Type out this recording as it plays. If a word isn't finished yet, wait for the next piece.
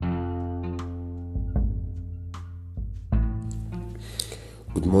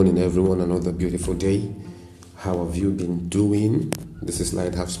Good morning, everyone. Another beautiful day. How have you been doing? This is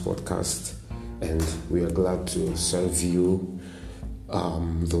Lighthouse Podcast, and we are glad to serve you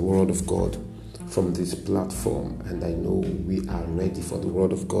the Word of God from this platform. And I know we are ready for the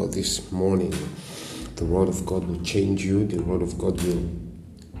Word of God this morning. The Word of God will change you. The Word of God will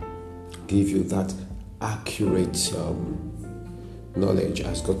give you that accurate knowledge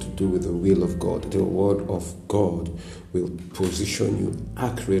has got to do with the will of God. The Word of God will position you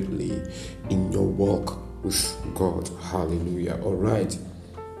accurately in your walk with God. Hallelujah. All right.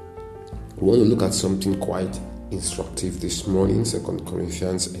 We want to look at something quite instructive this morning. 2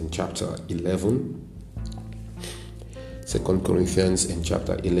 Corinthians in chapter 11. 2 Corinthians in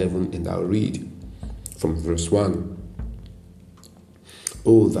chapter 11, and I'll read from verse 1.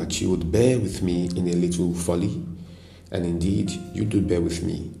 Oh, that you would bear with me in a little folly, and indeed you do bear with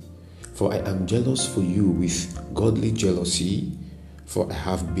me. For I am jealous for you with godly jealousy, for I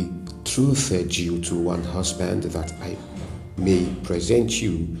have betrothed you to one husband, that I may present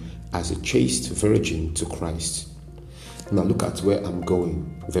you as a chaste virgin to Christ. Now look at where I'm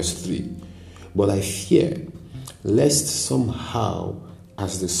going. Verse 3. But I fear, lest somehow,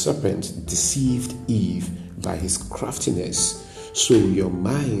 as the serpent deceived Eve by his craftiness, so your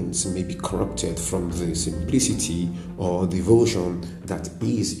minds may be corrupted from the simplicity or devotion that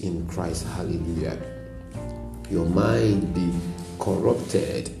is in Christ. Hallelujah. Your mind be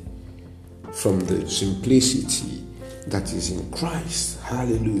corrupted from the simplicity that is in Christ.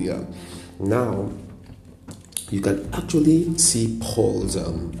 Hallelujah. Now, you can actually see Paul's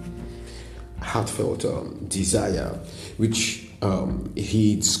heartfelt desire, which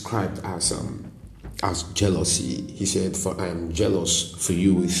he described as jealousy. He said, for I am jealous for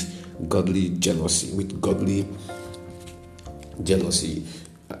you with godly jealousy,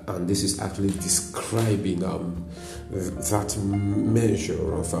 and this is actually describing that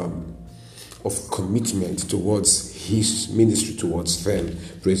measure of commitment towards his ministry towards them.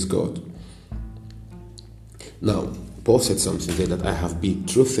 Praise God. Now, Paul said something there, that I have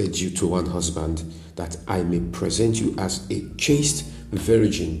betrothed you to one husband, that I may present you as a chaste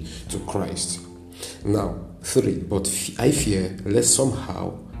virgin to Christ. Now, 3. But I fear lest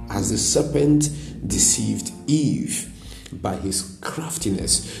somehow, as the serpent deceived Eve by his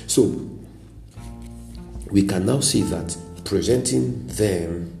craftiness. So, we can now see that presenting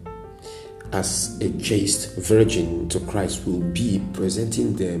them as a chaste virgin to Christ will be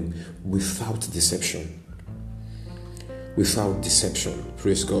presenting them without deception. Without deception.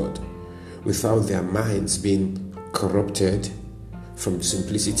 Praise God. Without their minds being corrupted from the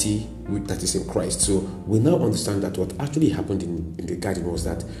simplicity that is in Christ. So we now understand that what actually happened in the garden was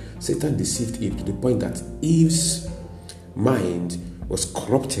that Satan deceived Eve to the point that Eve's mind was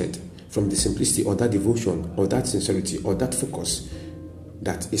corrupted from the simplicity or that devotion or that sincerity or that focus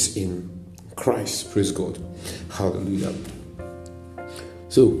that is in Christ. Praise God. Hallelujah.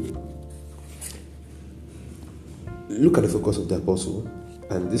 So look at the focus of the apostle,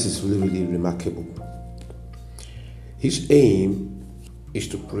 and this is really, really remarkable. His aim is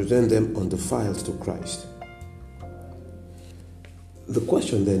to present them undefiled to Christ. The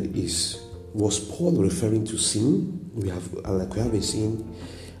question then is, was Paul referring to sin? We have been seeing,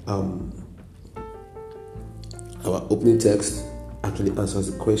 our opening text actually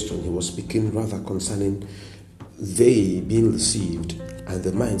answers the question. He was speaking rather concerning they being deceived and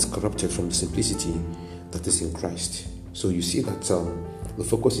the minds corrupted from the simplicity that is in Christ. So you see that the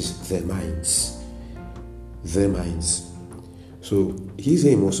focus is their minds. Their minds. So his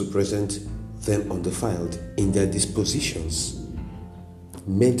aim was to present them undefiled in their dispositions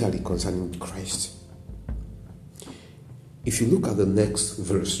mentally concerning Christ. If you look at the next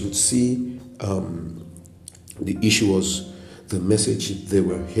verse, you'd see the issue was the message they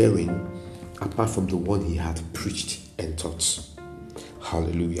were hearing apart from the one he had preached and taught.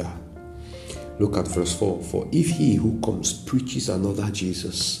 Hallelujah. Look at verse 4. For if he who comes preaches another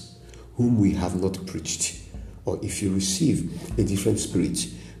Jesus, whom we have not preached, or if you receive a different spirit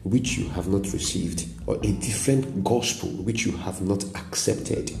which you have not received, or a different gospel which you have not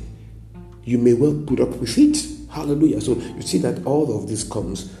accepted, you may well put up with it. Hallelujah. So you see that all of this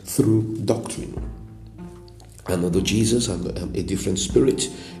comes through doctrine. Another Jesus and a different spirit,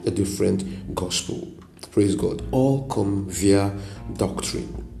 a different gospel. Praise God. All come via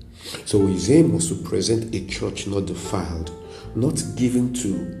doctrine. So his aim was to present a church not defiled, not given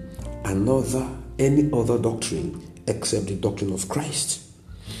to any other doctrine except the doctrine of Christ.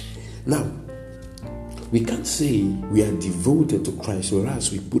 Now, we can't say we are devoted to Christ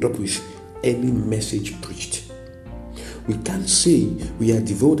whereas we put up with any message preached. We can't say we are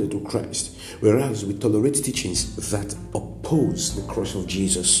devoted to Christ whereas we tolerate teachings that oppose oppose the cross of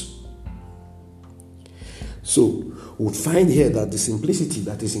Jesus. So we'll find here that the simplicity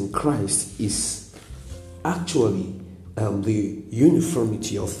that is in Christ is actually the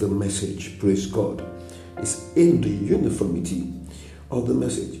uniformity of the message. Praise God. It's in the uniformity of the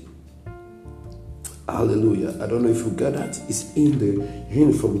message. Hallelujah. I don't know if you get that. It's in the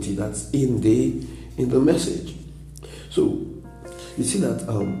uniformity that's in the message. So you see that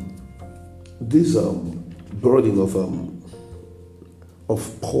this burden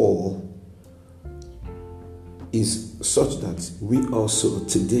of Paul is such that we also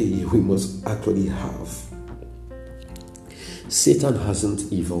today we must actually have. Satan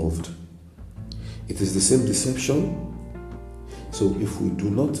hasn't evolved. It is the same deception. So if we do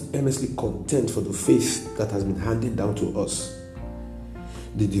not earnestly contend for the faith that has been handed down to us,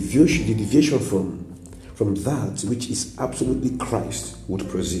 the deviation from that which is absolutely Christ would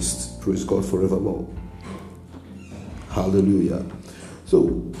persist. Praise God forevermore. Hallelujah.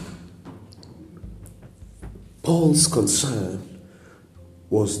 So Paul's concern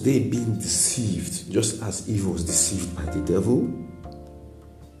was they being deceived, just as Eve was deceived by the devil,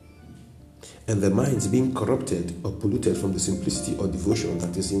 and their minds being corrupted or polluted from the simplicity or devotion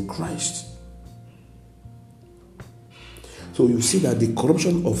that is in Christ. So you see that the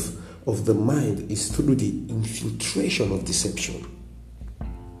corruption of the mind is through the infiltration of deception,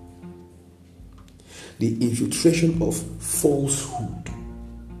 the infiltration of falsehood.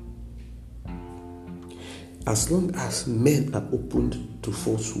 As long as men are opened to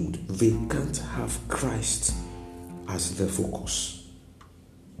falsehood, they can't have Christ as their focus.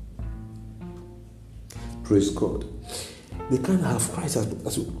 Praise God. They can't have Christ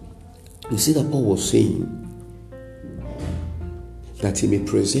as you see that Paul was saying that he may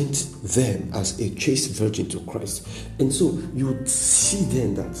present them as a chaste virgin to Christ. And so you would see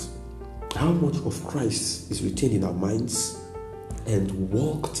then that how much of Christ is retained in our minds and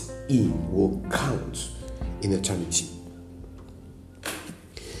walked in will count in eternity.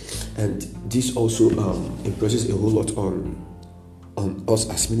 And this also impresses a whole lot on us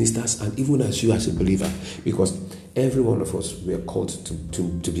as ministers and even as you as a believer, because every one of us, we are called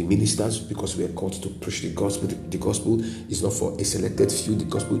to be ministers, because we are called to preach the gospel. The gospel is not for a selected few. The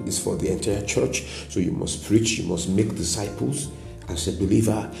gospel is for the entire church. So you must preach, you must make disciples as a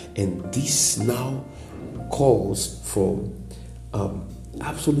believer, and this now calls for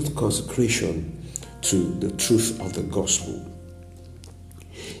absolute consecration to the truth of the gospel.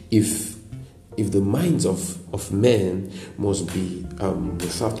 If the minds of men must be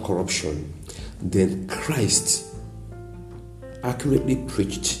without corruption, then Christ accurately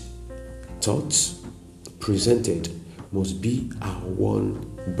preached, taught, presented must be our one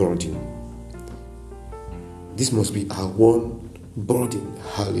burden. This must be our one burden.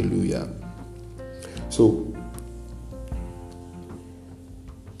 Hallelujah. So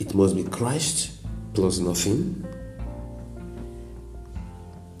it must be Christ plus nothing,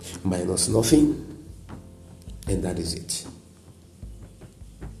 minus nothing, and that is it.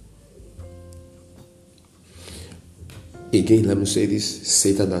 Again, let me say this: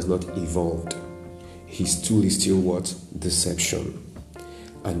 Satan has not evolved. His tool is still what? Deception.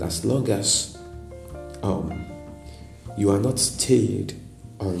 And as long as you are not stayed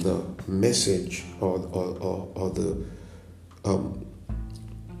on the message or the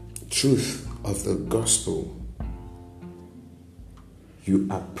truth of the gospel, you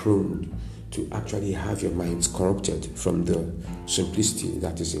are prone to actually have your minds corrupted from the simplicity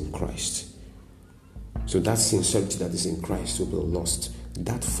that is in Christ. So that sincerity that is in Christ will be lost.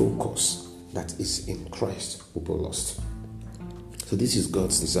 That focus that is in Christ will be lost. So this is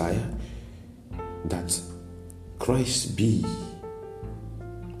God's desire, that Christ be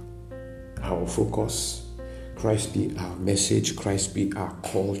our focus, Christ be our message, Christ be our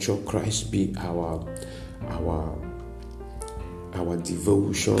culture, Christ be our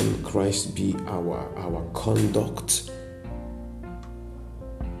devotion, Christ be our conduct,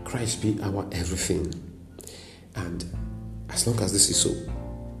 Christ be our everything. And as long as this is so,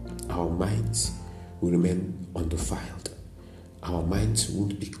 our minds will remain undefiled. Our minds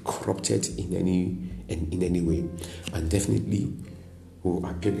won't be corrupted in any way, and definitely will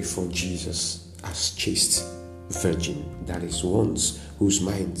appear before Jesus as chaste virgin. That is, ones whose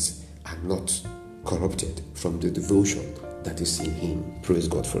minds are not corrupted from the devotion that is in Him. Praise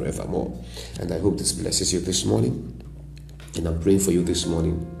God forevermore. And I hope this blesses you this morning. And I'm praying for you this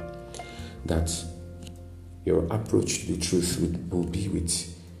morning that your approach to the truth will be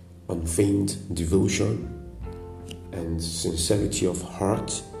with unfeigned devotion and sincerity of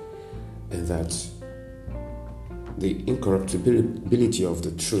heart, and that the incorruptibility of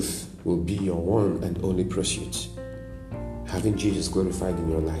the truth will be your one and only pursuit. having Jesus glorified in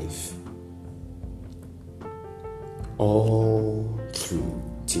your life, all through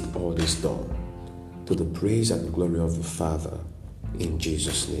till all is done, to the praise and glory of the Father, in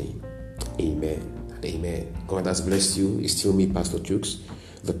Jesus' name. Amen and amen. God has blessed you. It's still me, Pastor Jukes,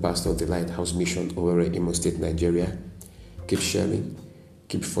 the pastor of the Lighthouse Mission, Owerri, Imo State, Nigeria. Keep sharing,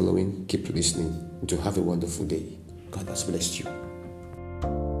 keep following, keep listening. To have a wonderful day. God has blessed you.